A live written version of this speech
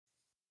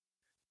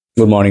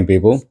Good morning,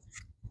 people.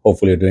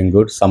 Hopefully, you're doing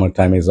good.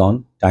 Summertime is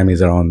on. Time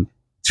is around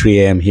 3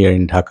 a.m. here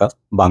in Dhaka,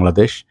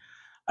 Bangladesh.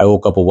 I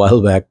woke up a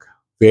while back.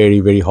 Very,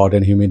 very hot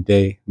and humid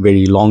day.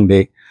 Very long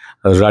day.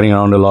 I was running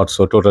around a lot,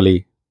 so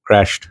totally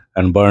crashed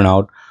and burned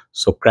out.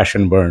 So crash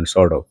and burn,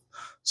 sort of.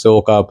 So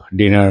woke up,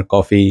 dinner,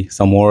 coffee,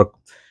 some work,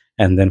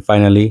 and then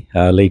finally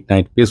late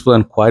night, peaceful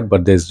and quiet.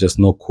 But there's just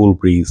no cool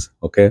breeze.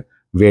 Okay,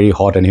 very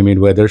hot and humid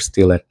weather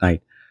still at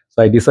night.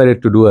 So I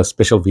decided to do a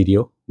special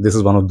video. This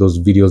is one of those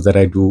videos that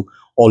I do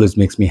always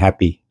makes me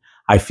happy.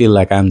 I feel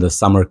like I'm the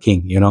summer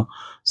king.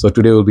 So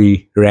today we'll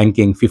be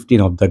ranking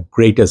 15 of the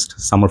greatest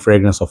summer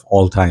fragrance of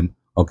all time.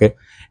 Okay.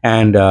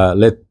 And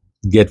let's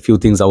get few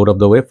things out of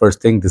the way.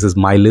 First thing, this is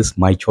my list,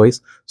 my choice.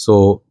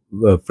 So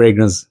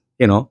fragrance,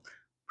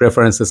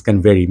 preferences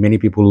can vary. Many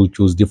people will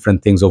choose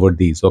different things over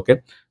these.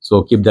 Okay.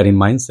 So keep that in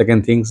mind.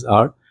 Second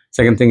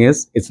thing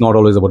is, it's not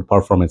always about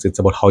performance. It's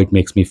about how it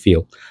makes me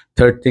feel.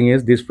 Third thing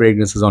is, these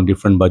fragrances on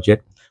different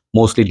budget,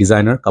 mostly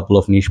designer, couple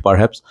of niche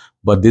perhaps,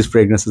 but these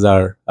fragrances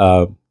are,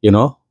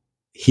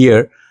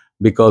 here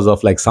because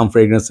of like some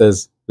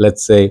fragrances,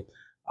 let's say,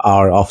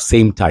 are of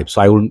same type.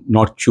 So I will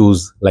not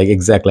choose like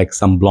exact, like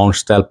some Blanche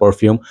style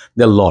perfume.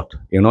 There are a lot,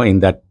 in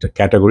that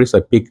category. So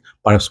I pick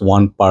perhaps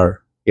one per,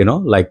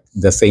 like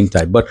the same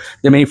type, but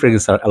the many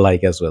fragrances are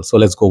alike as well. So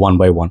let's go one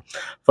by one.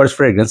 First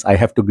fragrance, I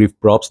have to give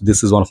props.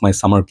 This is one of my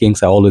summer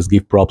kings. I always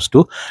give props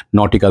to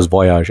Nautica's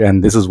Voyage,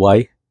 and this is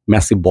why.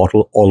 Massive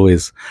bottle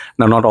always.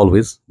 Now, not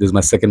always. This is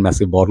my second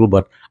massive bottle,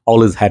 but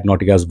always had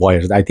Nautica's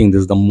Voyage. I think this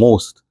is the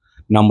most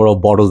number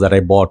of bottles that I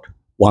bought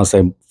once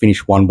I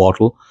finish one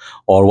bottle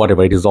or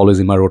whatever. It is always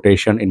in my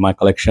rotation, in my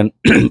collection.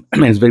 And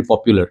it's very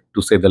popular,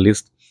 to say the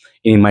least.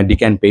 In my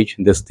Decant page,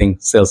 this thing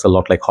sells a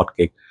lot like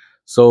hotcake.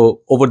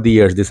 So over the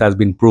years, this has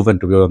been proven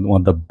to be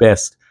one of the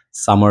best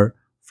summer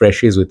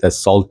freshies with a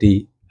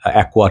salty,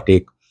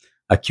 aquatic,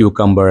 a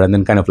cucumber, and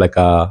then kind of like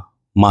a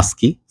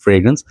musky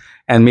fragrance,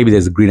 and maybe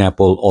there's green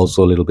apple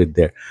also a little bit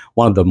there.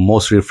 One of the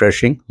most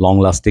refreshing,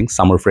 long-lasting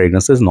summer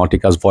fragrances,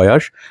 Nautica's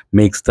Voyage,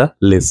 makes the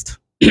list.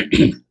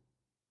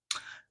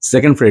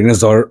 Second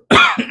fragrance, or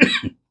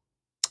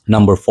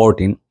number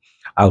 14,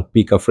 I'll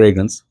pick a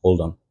fragrance.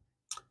 Hold on.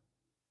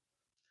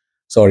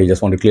 Sorry,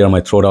 just want to clear my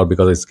throat out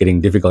because it's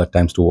getting difficult at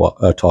times to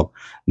talk.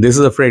 This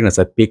is a fragrance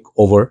I pick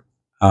over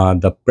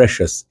the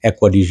precious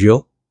Acqua di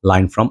Gio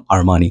line from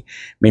Armani.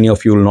 Many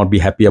of you will not be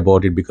happy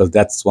about it because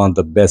that's one of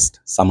the best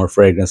summer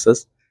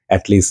fragrances,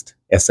 at least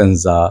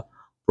Essence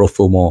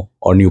Profumo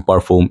or New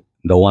Parfum,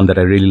 the one that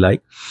I really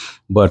like.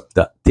 But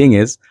the thing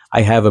is,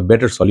 I have a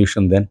better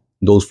solution than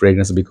those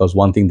fragrances because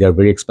one thing, they're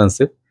very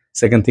expensive.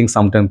 Second thing,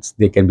 sometimes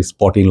they can be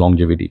spotty in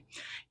longevity.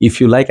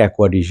 If you like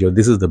Acqua di Gio,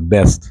 this is the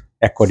best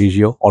Acqua di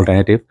Gio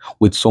alternative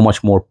with so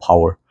much more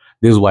power.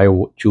 This is why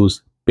I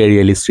choose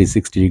Ellis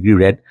 360-degree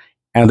red.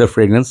 Another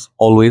fragrance,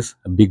 always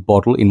a big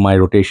bottle in my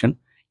rotation,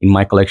 in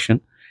my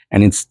collection,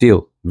 and it's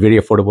still very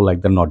affordable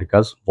like the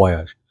Nautica's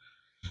Voyage.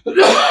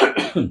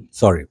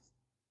 Sorry.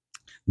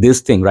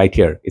 This thing right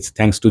here, it's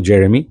thanks to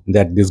Jeremy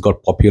that this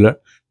got popular.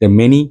 There are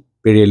many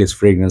Ellis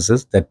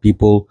fragrances that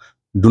people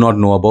do not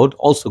know about,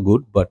 also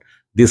good, but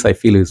this I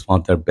feel is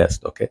one of their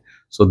best. Okay,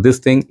 so this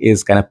thing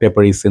is kind of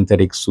peppery,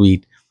 synthetic,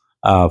 sweet,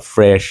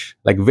 fresh,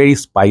 like very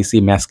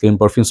spicy, masculine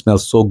perfume.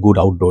 Smells so good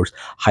outdoors.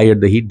 Higher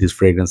the heat, this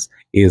fragrance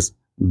is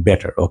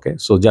better. Okay,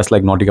 so just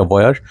like Nautica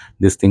Voyage,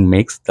 this thing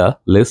makes the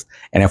list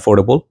an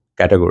affordable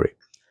category.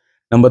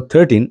 Number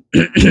 13,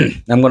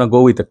 I'm gonna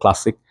go with a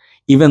classic,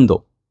 even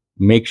though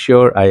make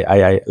sure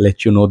I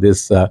let you know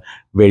this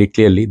very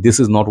clearly. This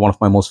is not one of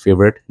my most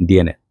favorite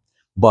DNA,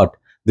 but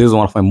this is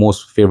one of my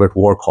most favorite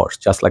workhorse.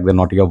 Just like the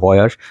Nautica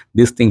Voyage,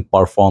 this thing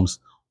performs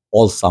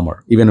all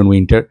summer, even in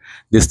winter.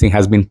 This thing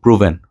has been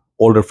proven.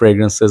 Older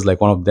fragrances, like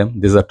one of them,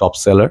 this is a top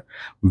seller,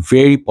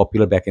 very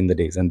popular back in the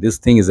days. And this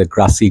thing is a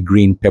grassy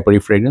green peppery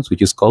fragrance,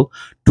 which is called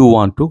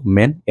 212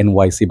 Men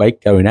NYC by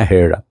Carolina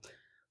Herrera.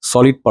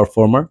 Solid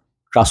performer,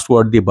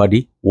 trustworthy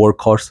body,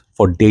 workhorse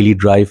for daily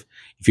drive.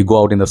 If you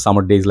go out in the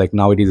summer days, like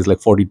nowadays, it's like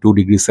 42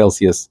 degrees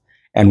Celsius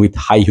and with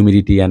high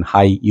humidity and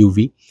high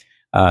UV.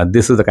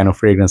 This is the kind of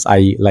fragrance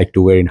I like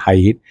to wear in high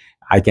heat.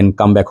 I can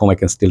come back home, I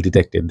can still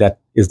detect it.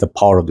 That is the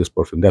power of this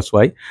perfume. That's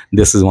why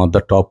this is one of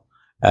the top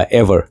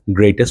ever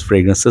greatest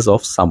fragrances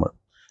of summer.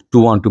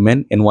 212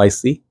 Men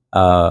NYC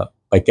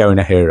by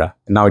Carolina Herrera.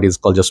 Now it is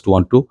called just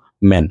 212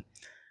 Men.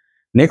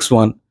 Next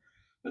one,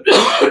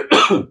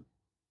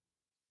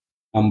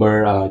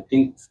 number I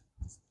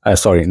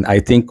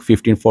think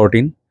 15,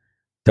 14,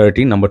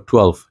 13. Number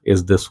 12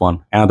 is this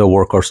one, another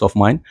workhorse of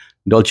mine,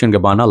 Dolce &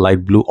 Gabbana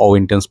Light Blue Eau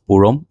Intense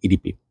Pour Homme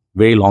EDP.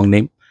 Very long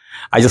name.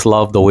 I just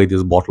love the way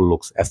this bottle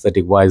looks.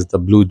 Aesthetic wise, the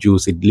blue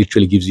juice, it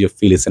literally gives you a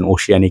feel. It's an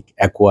oceanic,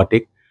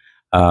 aquatic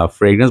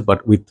fragrance,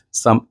 but with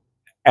some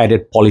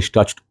added polish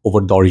touched over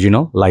the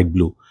original light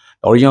blue.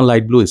 The original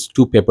light blue is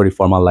too peppery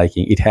for my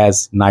liking. It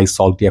has nice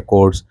salty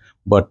accords,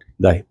 but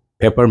the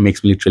pepper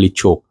makes me literally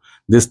choke.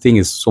 This thing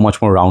is so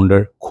much more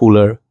rounder,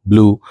 cooler,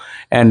 blue,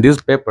 and this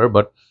pepper,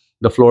 but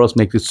the florals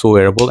make it so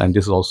wearable, and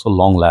this is also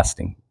long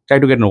lasting. Try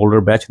to get an older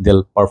batch,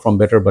 they'll perform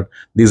better, but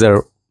these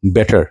are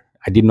better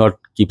I did not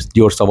keep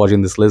Dior Sauvage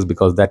in this list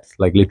because that's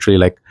like literally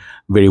like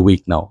very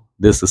weak now.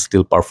 This is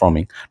still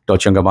performing.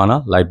 Dolce &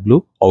 Gabbana Light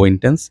Blue Eau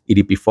Intense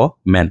EDP for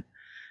men.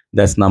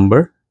 That's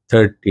number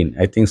 13,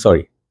 I think.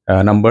 Sorry,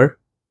 number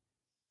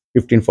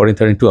 15, 14,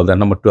 13, 12. That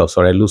number 12.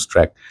 Sorry, I lose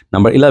track.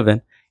 Number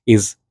 11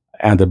 is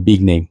another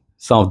big name.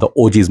 Some of the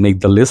OGs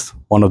make the list.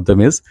 One of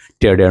them is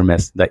Terre,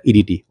 the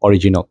EDT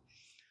original.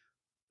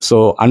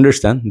 So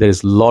understand there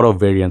is a lot of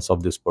variants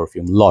of this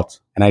perfume, lots.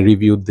 And I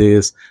reviewed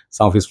this,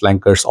 some of his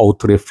flankers, Eau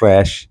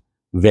Fraiche,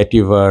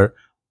 Vetiver,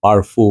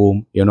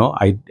 Perfume, you know,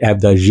 I have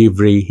the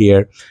Givry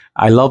here.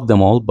 I love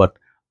them all, but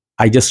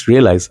I just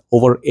realized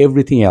over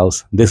everything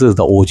else, this is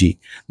the OG.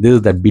 This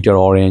is that bitter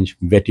orange,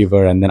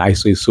 Vetiver, and then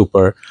ISO is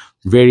super,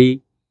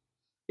 very,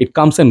 it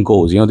comes and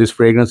goes. You know, this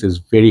fragrance is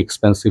very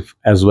expensive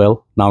as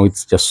well. Now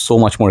it's just so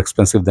much more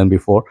expensive than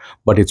before,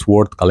 but it's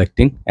worth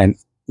collecting. And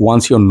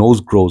once your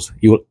nose grows,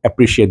 you will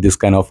appreciate this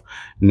kind of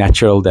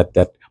natural,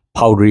 that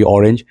powdery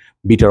orange,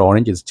 bitter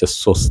orange is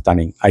just so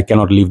stunning. I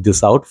cannot leave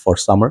this out for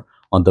summer.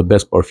 On the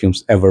best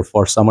perfumes ever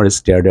for summer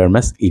is Terre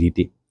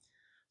EDT.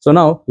 So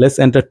now let's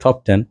enter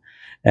top 10.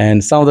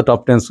 And some of the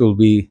top 10s will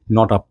be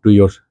not up to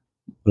your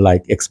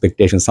like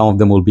expectations. Some of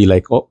them will be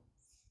like, oh,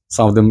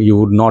 some of them you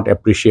would not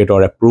appreciate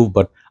or approve,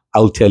 but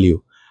I'll tell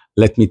you.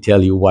 Let me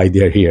tell you why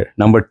they're here.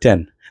 Number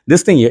 10.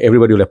 This thing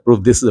everybody will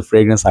approve. This is a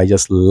fragrance I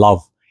just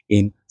love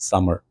in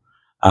summer.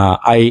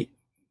 I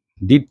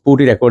did put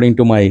it according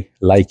to my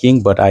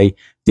liking, but I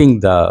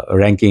think the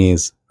ranking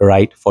is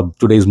right for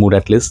today's mood.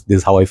 At least this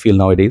is how I feel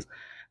nowadays.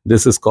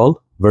 This is called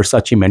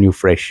Versace Man Eau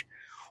Fraiche.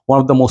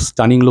 One of the most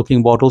stunning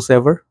looking bottles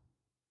ever.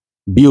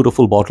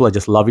 Beautiful bottle. I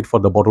just love it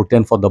for the bottle,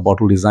 10 for the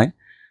bottle design.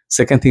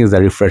 Second thing is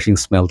the refreshing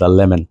smell, the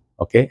lemon,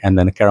 okay, and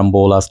then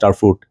carambola,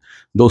 starfruit.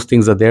 Those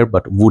things are there,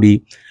 but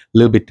woody, a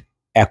little bit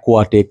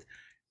aquatic.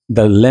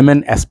 The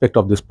lemon aspect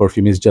of this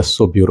perfume is just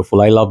so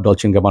beautiful. I love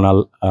Dolce &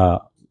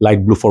 Gabbana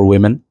Light Blue for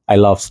women. I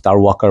love Star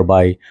Walker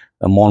by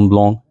Mont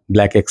Blanc,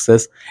 Black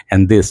Excess,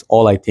 and this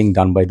all I think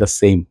done by the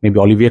same, maybe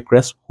Olivier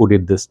Cresp who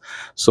did this.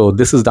 So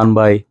this is done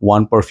by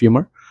one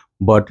perfumer,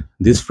 but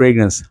this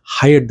fragrance,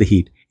 hired the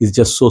heat, is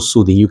just so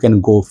soothing. You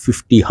can go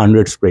 50,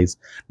 100 sprays.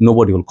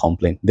 Nobody will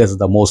complain. This is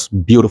the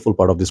most beautiful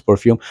part of this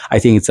perfume. I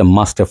think it's a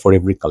must-have for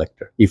every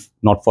collector. If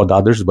not for the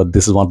others, but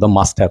this is one of the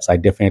must-haves, I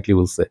definitely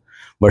will say.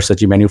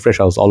 Versace Man Eau Fraiche,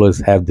 I will always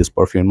have this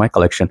perfume in my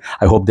collection.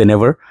 I hope they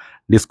never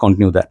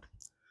discontinue that.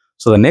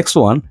 So the next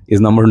one is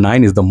number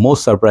 9, is the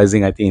most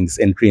surprising, I think, in this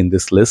entry in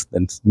this list,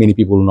 and many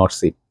people will not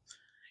see.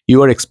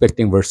 You are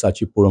expecting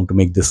Versace Purum to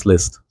make this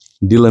list,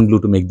 Dylan Blue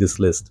to make this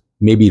list,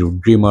 maybe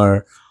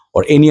Dreamer,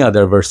 or any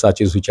other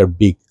Versaces which are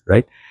big,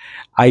 right?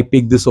 I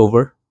picked this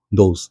over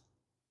those,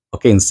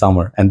 okay, in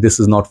summer. And this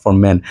is not for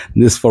men,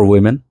 this is for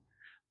women.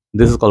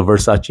 This is called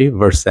Versace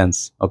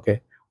Versense,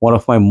 okay? One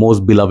of my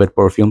most beloved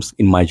perfumes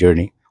in my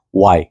journey.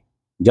 Why?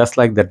 Just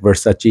like that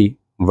Versace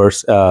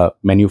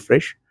Man Eau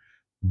Fraiche,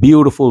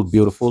 beautiful,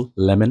 beautiful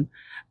lemon,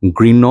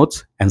 green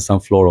notes, and some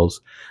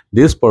florals.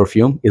 This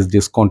perfume is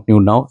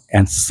discontinued now,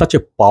 and such a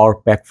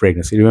power-packed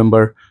fragrance. You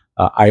remember,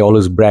 I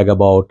always brag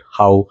about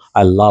how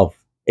I love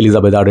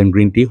Elizabeth Arden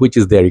green tea, which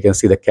is there. You can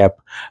see the cap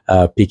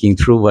peeking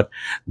through, but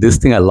this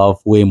thing I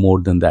love way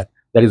more than that.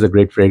 That is a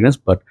great fragrance,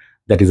 but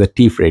that is a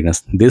tea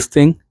fragrance. This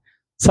thing,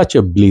 such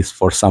a bliss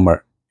for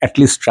summer. At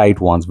least try it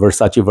once.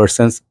 Versace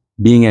Versense,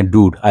 being a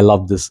dude, I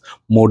love this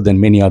more than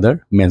many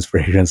other men's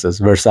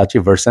fragrances.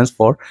 Versace Versense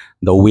for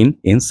the win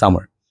in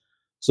summer.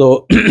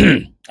 So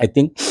I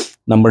think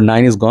number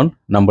 9 is gone.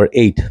 Number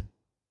 8,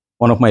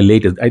 one of my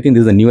latest. I think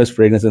this is the newest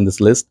fragrance in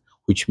this list,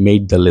 which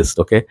made the list,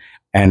 okay?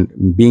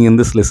 And being in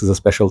this list is a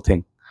special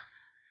thing.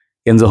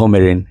 Kenzo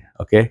Marine,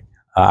 okay?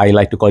 I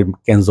like to call it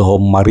Kenzo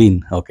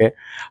Marine, okay?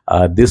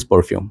 This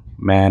perfume,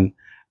 man,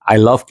 I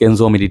love Kenzo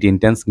Humidity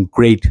Intense.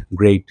 Great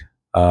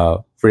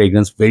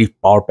fragrance, very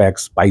power packed,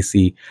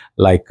 spicy.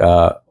 Like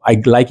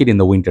I like it in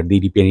the winter, the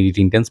EDP and EDT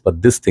Intense,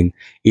 but this thing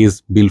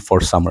is built for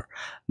summer.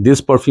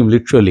 This perfume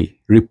literally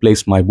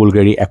replaced my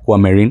Bulgari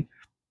Aquamarine,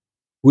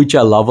 which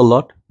I love a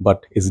lot,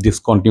 but is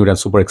discontinued and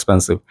super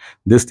expensive.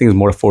 This thing is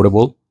more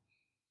affordable,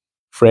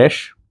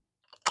 fresh,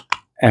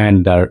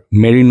 and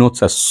marine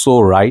notes are so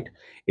right.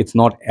 It's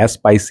not as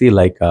spicy,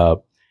 like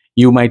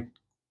you might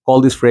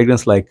call this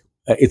fragrance like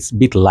it's a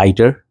bit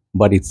lighter,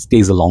 but it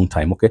stays a long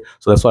time, okay?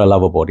 So that's what I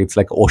love about it. It's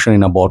like ocean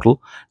in a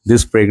bottle.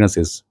 This fragrance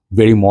is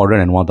very modern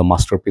and one of the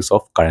masterpieces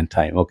of current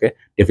time, okay?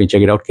 Definitely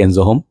check it out,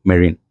 Kenzo Home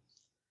Marine.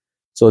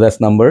 So that's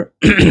number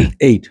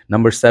 8.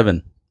 Number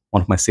 7,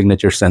 one of my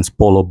signature scents,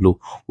 Polo Blue.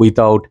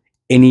 Without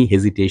any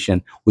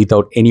hesitation,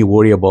 without any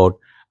worry about,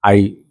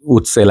 I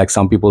would say, like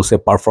some people say,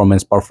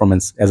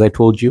 performance. As I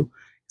told you,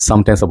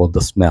 sometimes about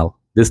the smell.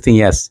 This thing,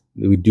 yes,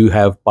 we do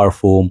have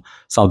Perfume,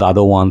 some of the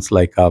other ones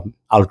like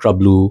Ultra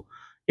Blue,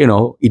 you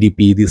know,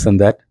 EDP, this and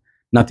that.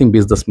 Nothing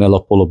beats the smell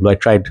of Polo Blue. I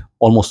tried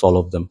almost all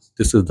of them.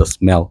 This is the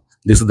smell.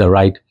 This is the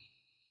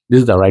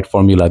right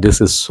formula.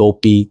 This is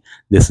soapy.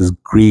 This is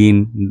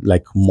green,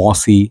 like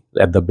mossy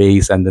at the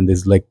base, and then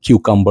there's like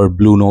cucumber,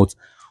 blue notes.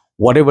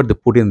 Whatever they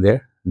put in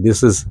there,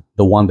 This is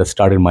the one that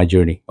started my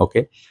journey,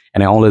 okay?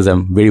 And I always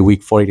am very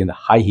weak for it in the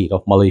high heat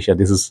of Malaysia.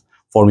 This is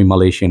for me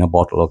Malaysia in a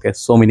bottle, okay?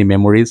 So many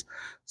memories,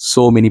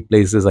 so many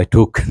places I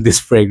took this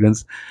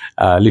fragrance.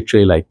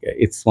 Literally, like,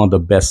 it's one of the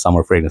best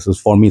summer fragrances.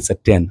 For me, it's a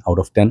 10 out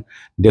of 10,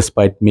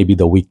 despite maybe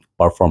the weak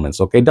performance,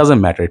 okay? It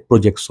doesn't matter. It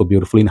projects so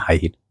beautifully in high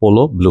heat.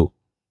 POLO Blue.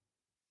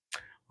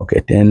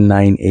 Okay, 10,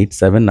 9, 8,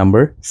 7,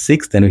 number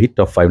 6. Then we hit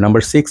top 5.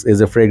 Number 6 is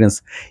a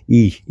fragrance.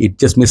 It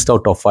just missed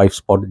out top 5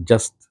 spot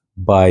just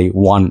by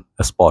one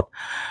spot.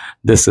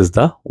 This is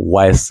the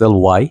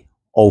YSL Y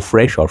Eau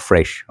Fraiche or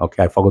Fresh.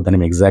 Okay, I forgot the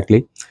name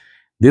exactly.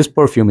 This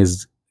perfume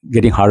is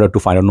getting harder to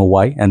find. I don't know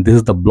why. And this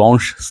is the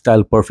Blanche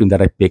style perfume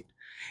that I picked.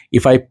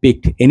 If I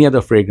picked any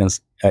other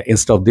fragrance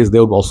instead of this, they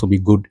would also be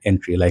good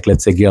entry. Like,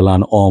 let's say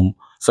Guerlain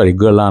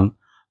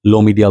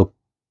L'Homme Ideal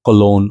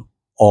Cologne,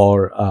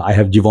 or I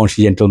have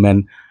Givenchy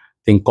Gentleman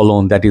thing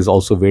cologne that is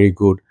also very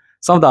good.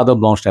 Some of the other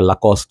Blanche style,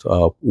 Lacoste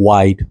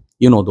White,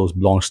 you know, those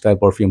Blanche style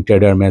perfume, Terre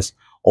d'Hermès,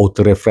 Eau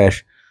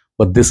Fraiche.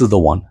 But this is the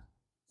one.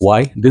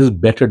 Why? This is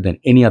better than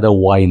any other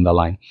Y in the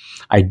line.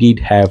 I did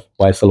have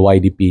YSL Y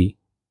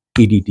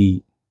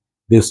EDT.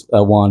 This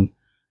one,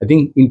 I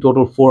think in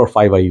total 4 or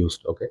 5 I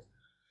used, okay?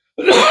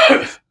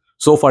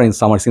 So far in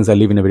summer, since I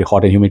live in a very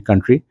hot and humid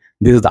country,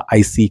 this is the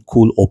icy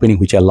cool opening,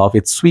 which I love.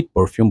 It's sweet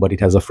perfume, but it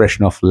has a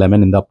freshen of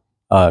lemon in the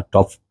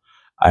top,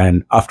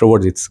 and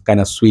afterwards it's kind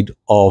of sweet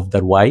of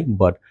that Y,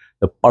 but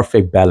the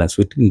perfect balance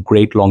with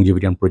great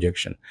longevity and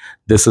projection.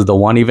 This is the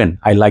one. Even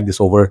I like this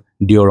over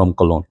Dior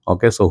cologne,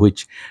 okay? So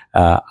which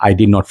I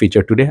did not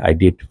feature today. I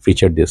did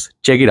feature this.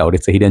 Check it out.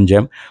 It's a hidden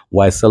gem.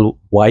 YSL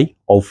Y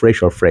Eau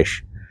Fraiche or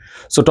Fresh.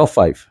 So top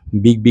 5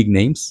 big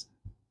names.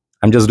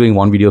 I'm just doing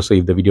one video, so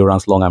if the video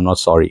runs long, I'm not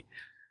sorry.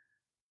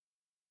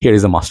 Here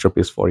is a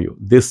masterpiece for you.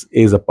 This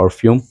is a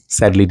perfume,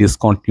 sadly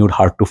discontinued,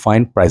 hard to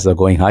find, prices are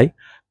going high.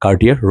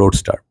 Cartier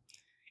Roadster.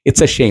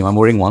 It's a shame. I'm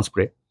wearing one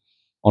spray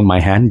on my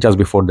hand just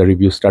before the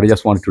review started. I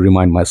just wanted to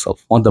remind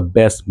myself, one of the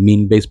best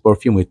mint-based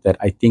perfume with that.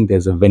 I think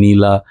there's a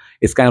vanilla.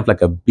 It's kind of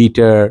like a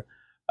bitter,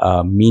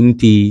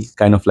 minty,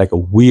 kind of like a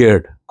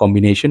weird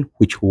combination,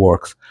 which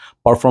works.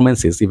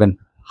 Performance is even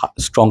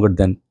stronger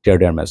than Terre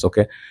d'Hermès,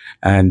 okay?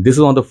 And this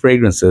is one of the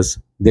fragrances.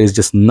 There is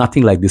just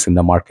nothing like this in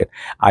the market.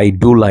 I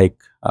do like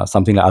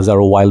something like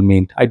Azaro Wild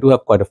Mint. I do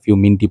have quite a few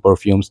minty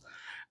perfumes.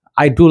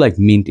 I do like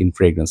mint in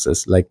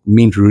fragrances. Like,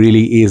 mint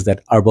really is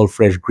that herbal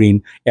fresh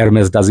green.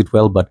 Hermes does it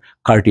well, but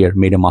Cartier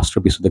made a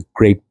masterpiece with a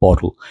great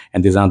bottle.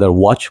 And there's another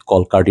watch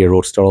called Cartier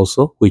Roadster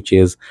also, which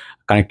is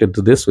connected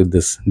to this with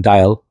this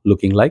dial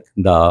looking like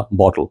the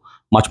bottle.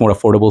 Much more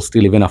affordable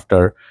still, even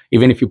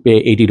if you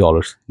pay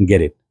 $80,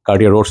 get it.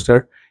 Cartier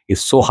Roadster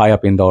is so high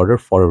up in the order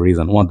for a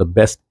reason. One of the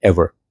best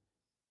ever.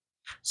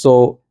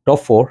 So top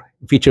 4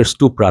 features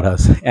 2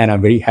 Pradas, and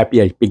I'm very happy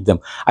I picked them.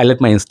 I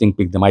let my instinct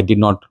pick them. I did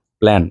not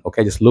plan.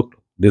 Okay, I just looked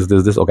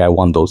this. Okay, I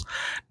want those.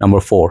 Number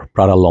 4,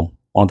 Prada L'Homme,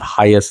 one of the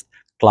highest,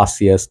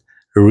 classiest,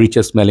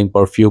 richest smelling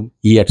perfume,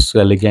 yet so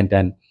elegant,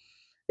 and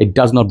it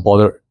does not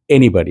bother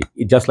anybody.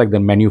 It's just like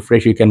the Men Eau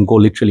Fraiche. You can go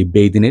literally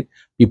bathe in it.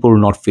 People will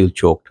not feel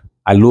choked.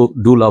 I do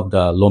love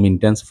the L'Homme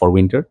Intense for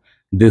winter.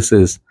 This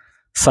is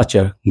such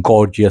a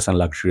gorgeous and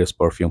luxurious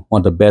perfume. One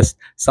of the best.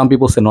 Some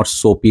people say not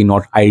soapy,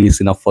 not iris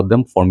enough for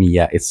them. For me,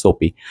 yeah, it's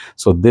soapy.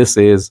 So this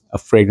is a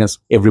fragrance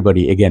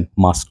everybody, again,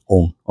 must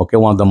own. Okay,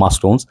 one of the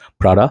must owns,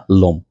 Prada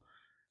L'Homme.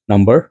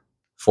 Number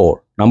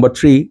 4. Number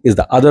 3 is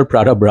the other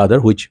Prada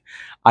brother, which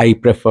I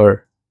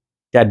prefer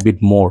tad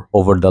bit more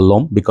over the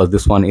L'Homme, because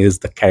this one is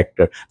the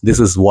character. This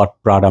is what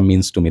Prada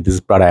means to me. This is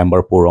Prada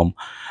Amber Pour Homme.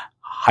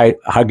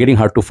 Getting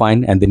hard to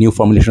find, and the new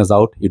formulation is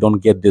out. You don't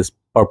get this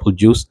purple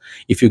juice.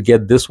 If you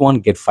get this one,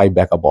 get 5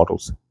 backup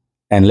bottles.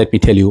 And let me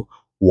tell you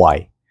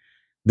why.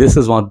 This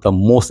is one of the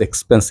most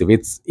expensive.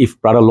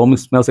 If Prada L'Homme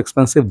smells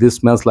expensive, this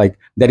smells like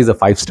that is a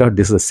 5-star.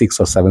 This is a 6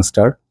 or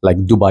 7-star, like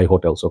Dubai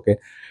hotels, okay?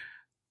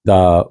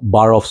 The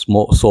bar of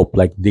soap,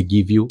 like they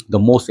give you the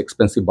most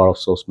expensive bar of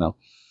soap smell.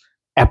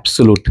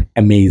 Absolute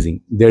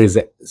amazing. There is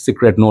a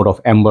secret note of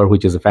amber,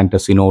 which is a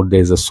fantasy note.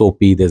 There's a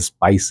soapy, there's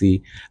spicy,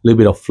 a little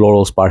bit of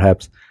florals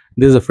perhaps.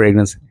 This is a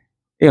fragrance,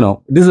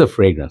 this is a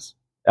fragrance.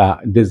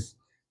 There's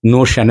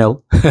no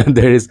Chanel.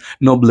 There is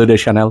no Bleu de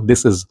Chanel.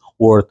 This is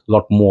worth a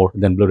lot more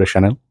than Bleu de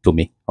Chanel to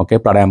me. Okay,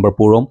 Prada Amber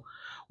Pour Homme,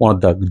 one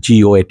of the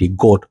GOAT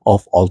GOAT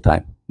of all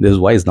time. This is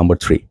why it's number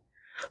 3.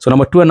 So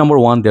number 2 and number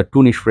 1, they're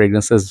 2 niche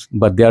fragrances,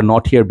 but they are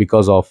not here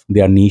because of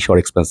their niche or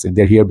expensive.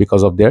 They're here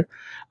because of their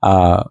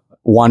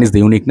one is the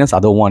uniqueness,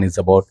 other one is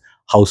about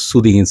how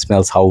soothing it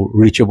smells, how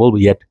reachable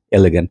yet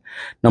elegant.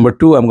 Number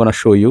 2, I'm going to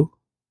show you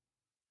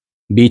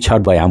Beach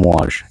Hut by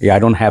Amouage. Yeah, I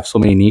don't have so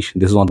many niche.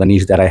 This is one of the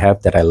niche that I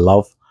have that I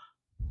love.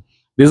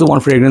 This is one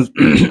fragrance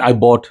I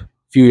bought a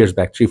few years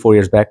back, 3-4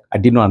 years back. I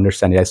did not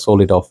understand it. I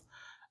sold it off.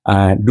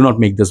 Do not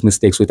make these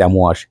mistakes with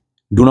Amouage.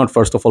 Do not,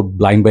 first of all,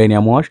 blind buy any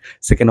Amouage.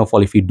 Second of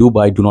all, if you do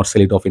buy, do not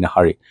sell it off in a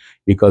hurry,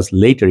 because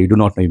later you do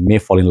not know, you may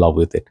fall in love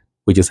with it,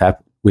 which has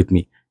happened with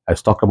me.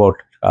 I've talked about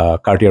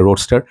Cartier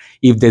Roadster.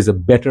 If there's a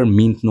better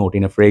mint note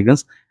in a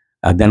fragrance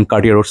than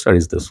Cartier Roadster,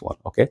 is this one,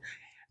 okay?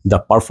 The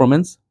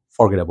performance,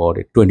 forget about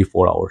it.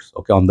 24 hours.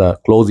 Okay, on the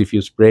clothes, if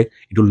you spray,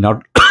 it will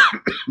not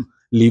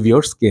leave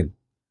your skin.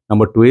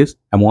 Number 2 is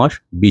Amouage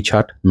Beach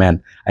Hut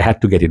Man. I had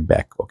to get it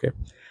back. Okay.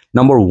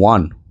 Number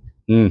 1.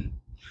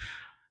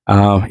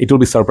 It will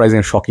be surprising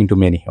and shocking to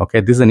many.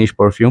 Okay, this is a niche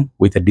perfume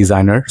with a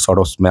designer sort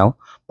of smell.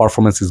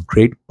 Performance is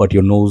great, but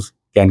your nose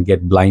can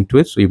get blind to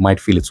it, so you might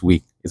feel it's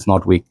weak. It's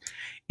not weak.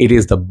 It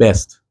is the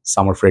best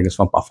summer fragrance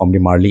from Parfum de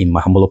Marly, in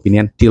my humble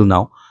opinion, till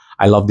now.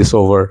 I love this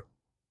over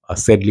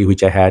Sedley,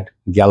 which I had,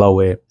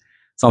 Galloway,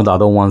 some of the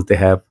other ones they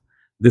have.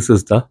 This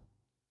is the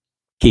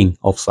king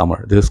of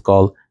summer. This is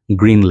called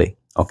Greenley.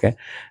 Okay,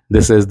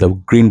 this is the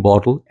green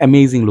bottle,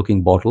 amazing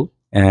looking bottle,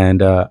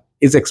 and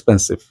it's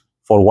expensive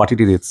for what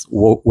it is. It's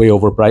way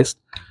overpriced.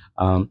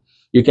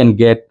 You can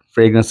get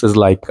fragrances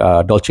like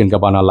Dolce &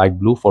 Gabbana Light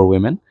Blue for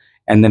women,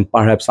 and then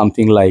perhaps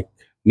something like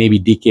maybe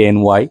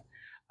DKNY,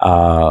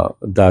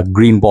 the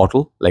green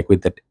bottle, like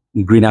with that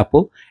green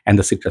apple and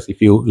the citrus.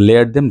 If you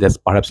layered them, that's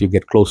perhaps you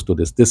get close to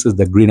this. This is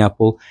the green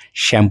apple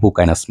shampoo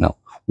kind of smell.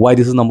 Why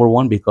this is number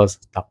 1? Because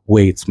the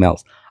way it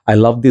smells. I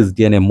love this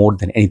DNA more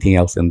than anything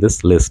else in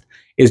this list.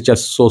 It's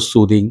just so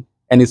soothing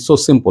and it's so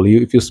simple.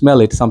 If you smell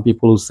it, some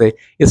people will say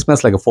it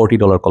smells like a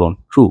 $40 cologne.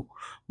 True,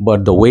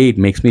 but the way it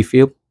makes me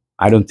feel,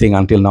 I don't think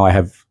until now I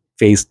have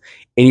faced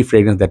any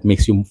fragrance that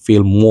makes you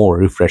feel more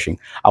refreshing.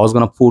 I was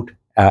gonna put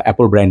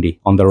Apple Brandy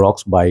on the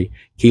Rocks by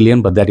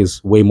Kilian, but that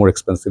is way more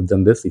expensive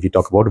than this. If you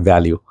talk about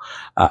value,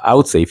 I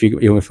would say if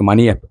your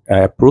money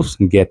approves,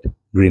 get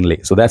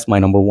Greenley. So that's my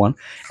number 1.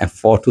 And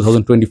for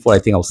 2024, I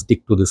think I'll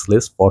stick to this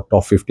list for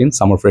top 15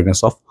 summer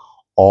fragrance of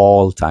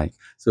all time.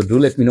 So do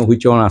let me know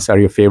which ones are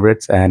your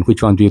favorites and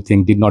which one do you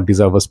think did not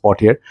deserve a spot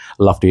here.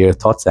 Love to hear your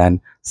thoughts, and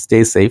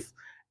stay safe.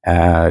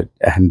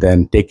 And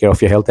then take care of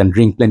your health and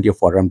drink plenty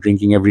of water. I'm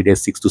drinking every day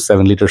 6 to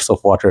 7 liters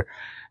of water.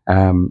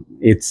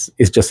 It's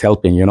just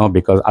helping, you know,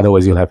 because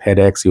otherwise you'll have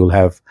headaches, you'll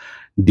have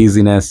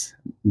dizziness.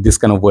 This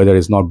kind of weather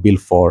is not built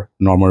for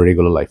normal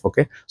regular life.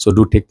 Okay, so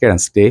do take care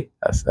and stay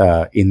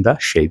in the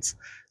shades.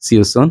 See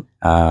you soon.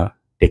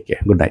 Take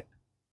care. Good night.